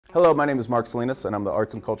Hello, my name is Mark Salinas and I'm the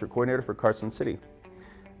Arts and Culture Coordinator for Carson City.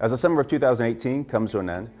 As the summer of 2018 comes to an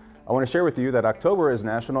end, I want to share with you that October is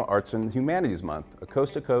National Arts and Humanities Month, a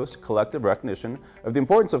coast-to-coast collective recognition of the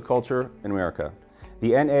importance of culture in America.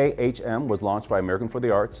 The NAHM was launched by American for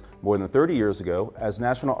the Arts more than 30 years ago as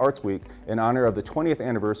National Arts Week in honor of the 20th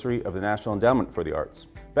anniversary of the National Endowment for the Arts.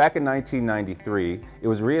 Back in 1993, it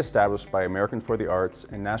was re-established by American for the Arts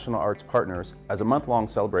and National Arts partners as a month-long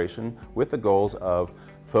celebration with the goals of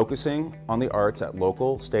focusing on the arts at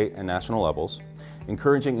local, state, and national levels,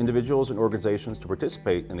 encouraging individuals and organizations to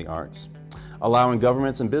participate in the arts, allowing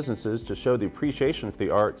governments and businesses to show the appreciation for the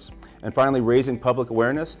arts, and finally raising public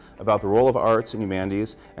awareness about the role of arts and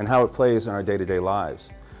humanities and how it plays in our day-to-day lives.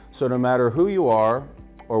 So no matter who you are,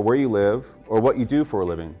 or where you live, or what you do for a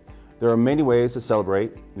living, there are many ways to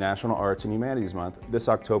celebrate National Arts and Humanities Month this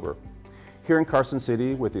October. Here in Carson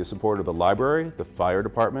City, with the support of the library, the fire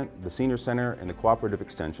department, the senior center, and the cooperative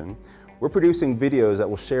extension, we're producing videos that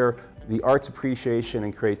will share the arts appreciation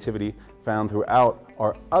and creativity found throughout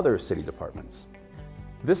our other city departments.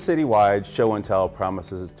 This citywide show and tell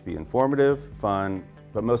promises to be informative, fun,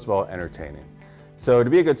 but most of all entertaining. So to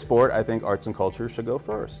be a good sport, I think arts and culture should go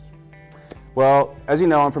first. Well, as you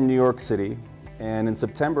know, I'm from New York City, and in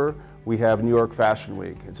September we have New York Fashion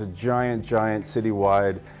Week. It's a giant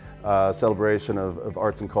citywide celebration of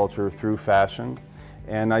arts and culture through fashion.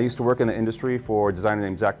 And I used to work in the industry for a designer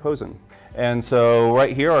named Zach Posen. And so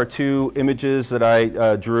right here are two images that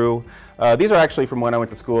I drew. These are actually from when I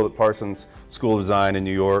went to school at Parsons School of Design in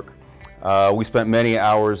New York. We spent many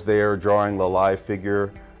hours there drawing the live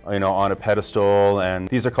figure, on a pedestal, and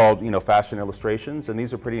these are called, fashion illustrations, and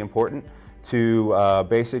these are pretty important to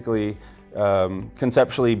basically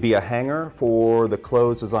conceptually be a hanger for the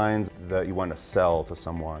clothes designs that you want to sell to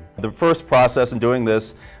someone. The first process in doing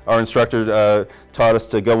this, our instructor taught us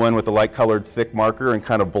to go in with a light-colored thick marker and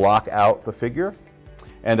kind of block out the figure,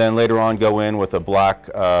 and then later on go in with a black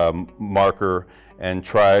marker and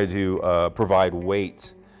try to provide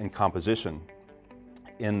weight and composition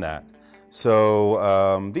in that.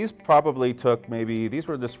 So these probably took these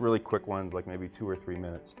were just really quick ones, like maybe 2 or 3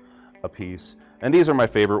 minutes a piece. And these are my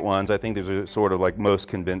favorite ones. I think these are sort of like most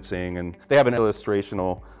convincing, and they have an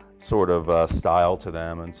illustrational sort of style to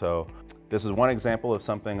them. And so this is one example of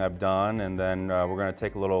something I've done, and then we're going to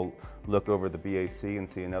take a little look over the BAC and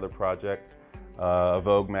see another project, a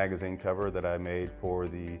Vogue magazine cover that I made for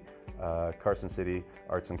the Carson City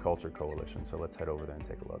Arts and Culture Coalition. So let's head over there and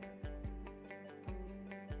take a look.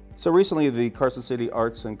 So recently the Carson City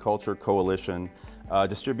Arts and Culture Coalition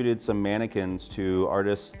distributed some mannequins to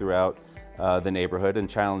artists throughout the neighborhood and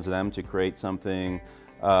challenged them to create something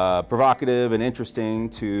provocative and interesting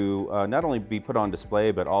to not only be put on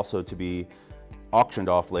display but also to be auctioned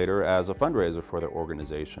off later as a fundraiser for their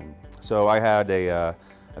organization. So I had I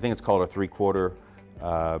think it's called a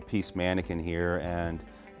 3/4 piece mannequin here, and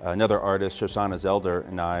another artist, Shoshana Zelder,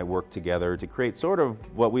 and I worked together to create sort of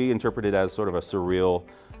what we interpreted as sort of a surreal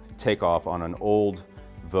takeoff on an old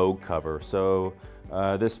Vogue cover. So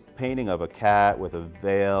this painting of a cat with a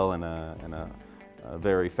veil and a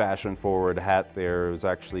very fashion-forward hat there was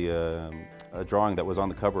actually a drawing that was on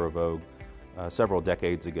the cover of Vogue several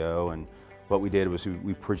decades ago. And what we did was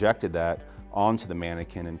we projected that onto the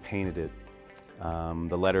mannequin and painted it.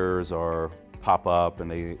 The letters pop up,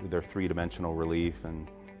 and they're three-dimensional relief, and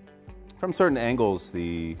from certain angles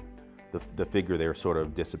the figure there sort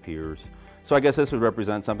of disappears. So I guess this would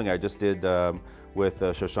represent something I just did with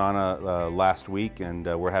Shoshana last week, and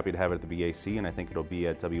we're happy to have it at the BAC, and I think it'll be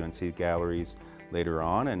at WNC Galleries later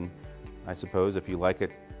on. And I suppose if you like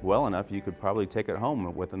it well enough, you could probably take it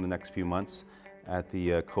home within the next few months at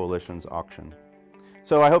the Coalition's auction.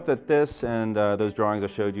 So I hope that this and those drawings I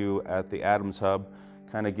showed you at the Adams Hub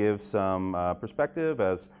kind of give some perspective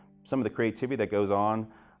as some of the creativity that goes on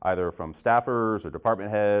either from staffers or department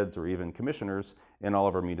heads or even commissioners in all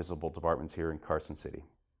of our municipal departments here in Carson City.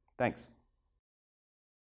 Thanks.